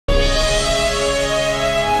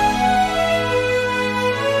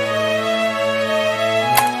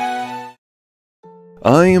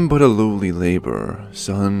I am but a lowly laborer,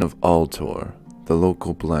 son of Altor, the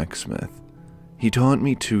local blacksmith. He taught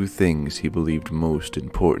me two things he believed most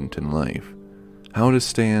important in life: how to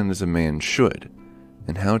stand as a man should,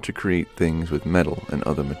 and how to create things with metal and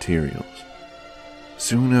other materials.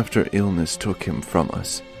 Soon after illness took him from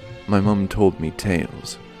us, my mum told me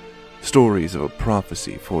tales, stories of a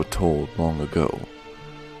prophecy foretold long ago.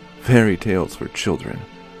 Fairy tales for children,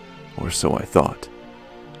 or so I thought.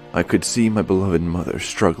 I could see my beloved mother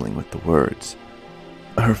struggling with the words,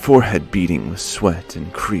 her forehead beating with sweat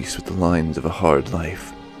and creased with the lines of a hard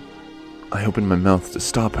life. I opened my mouth to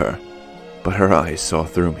stop her, but her eyes saw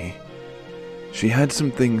through me. She had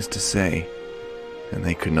some things to say, and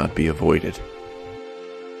they could not be avoided.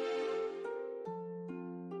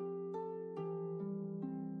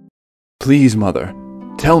 Please, Mother,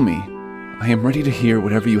 tell me. I am ready to hear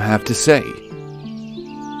whatever you have to say.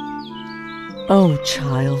 Oh,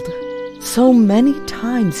 child, so many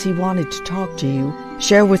times he wanted to talk to you,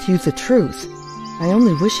 share with you the truth. I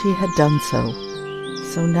only wish he had done so.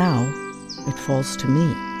 So now, it falls to me.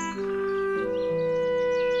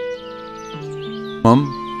 Mum,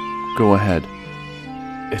 go ahead.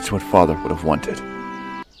 It's what Father would have wanted.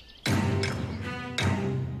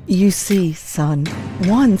 You see, son,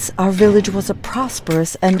 once our village was a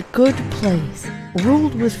prosperous and good place,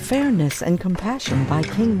 ruled with fairness and compassion by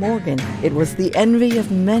King Morgan. It was the envy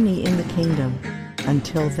of many in the kingdom,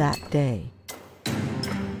 until that day.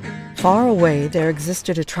 Far away there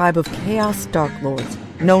existed a tribe of Chaos Dark Lords,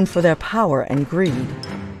 known for their power and greed.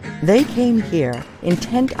 They came here,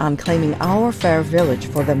 intent on claiming our fair village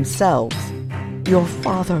for themselves. Your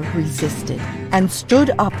father resisted, and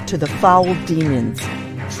stood up to the foul demons.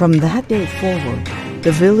 From that day forward,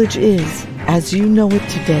 the village is, as you know it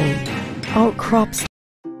today, our crops.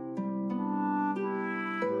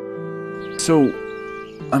 So,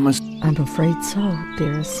 I'm afraid so,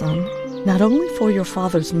 dearest son. Not only for your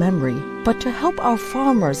father's memory, but to help our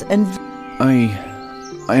farmers and...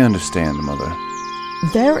 I understand, Mother.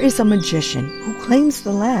 There is a magician who claims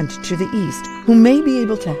the land to the east, who may be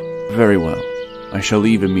able to... Very well. I shall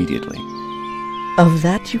leave immediately. Of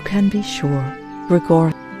that you can be sure.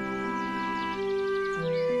 Regard.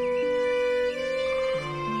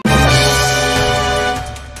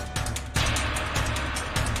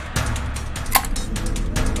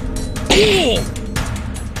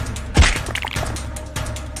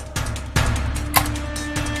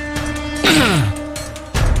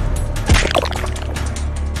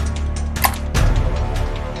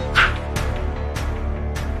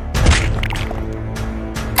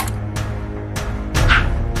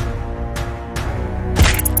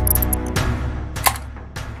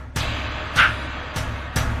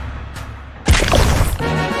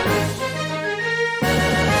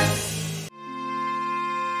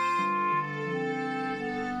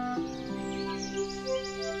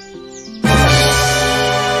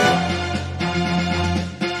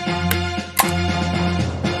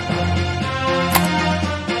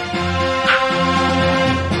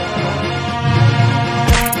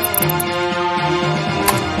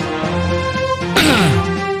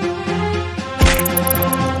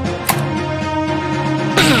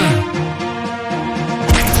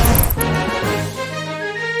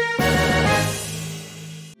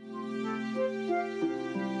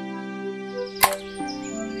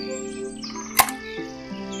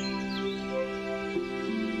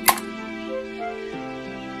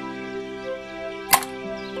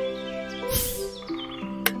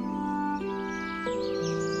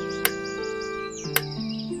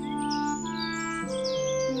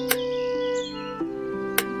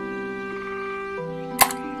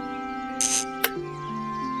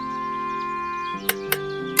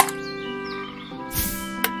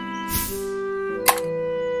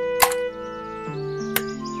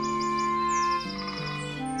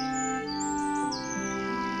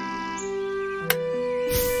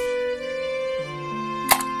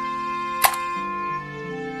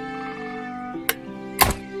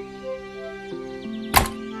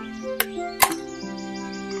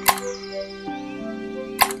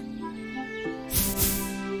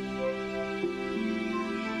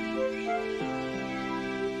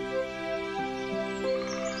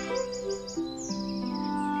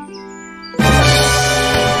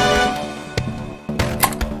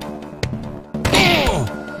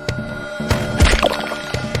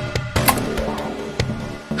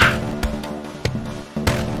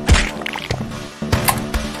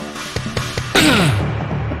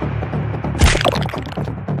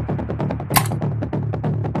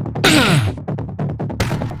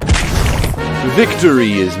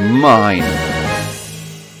 Victory is mine!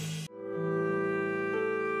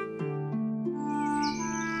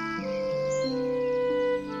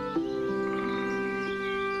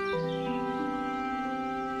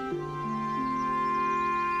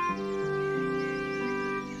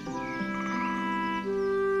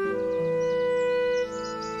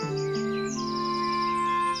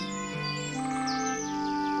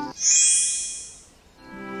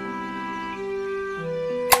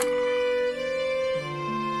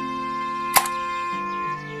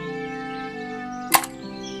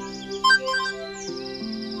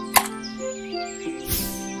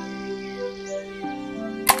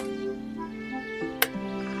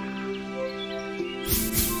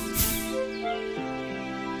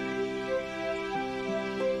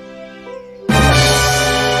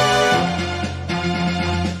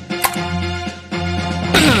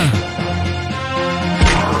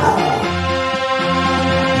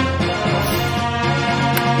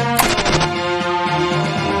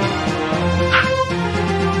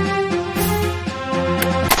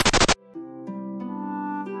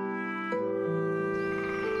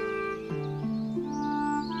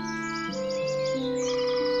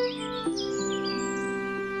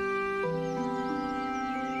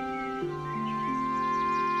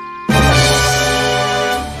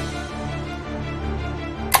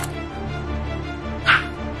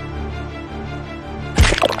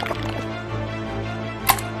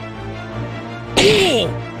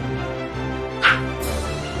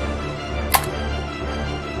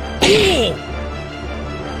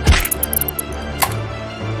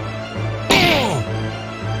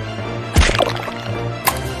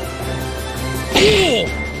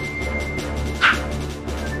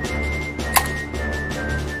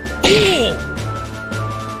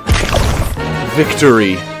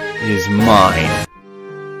 Victory is mine.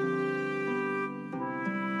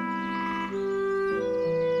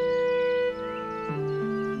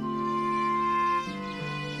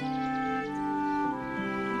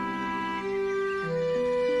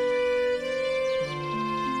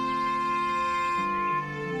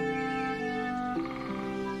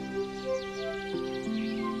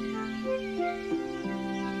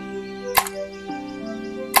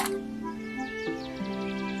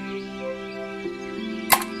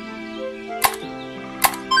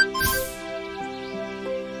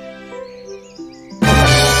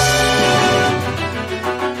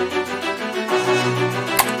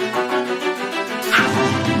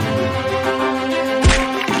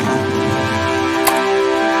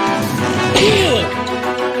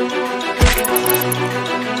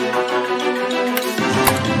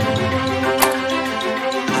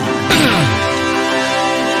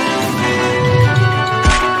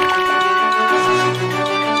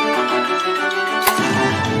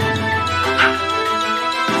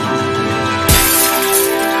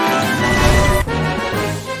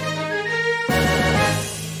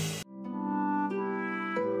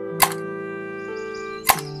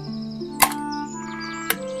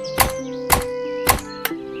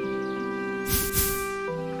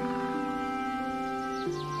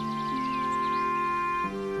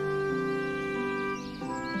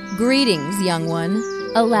 Greetings, young one.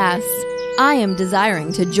 Alas, I am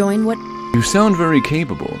desiring to join what... You sound very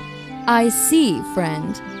capable. I see,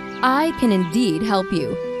 friend. I can indeed help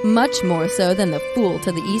you, much more so than the fool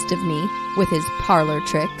to the east of me, with his parlor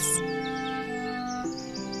tricks.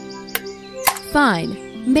 Fine.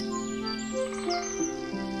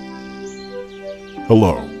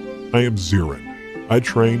 Hello, I am Zirin. I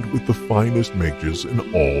trained with the finest mages in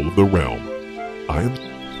all of the realm. I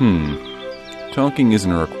am... Talking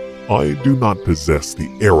isn't a requirement. I do not possess the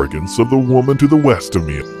arrogance of the woman to the west of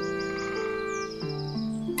me.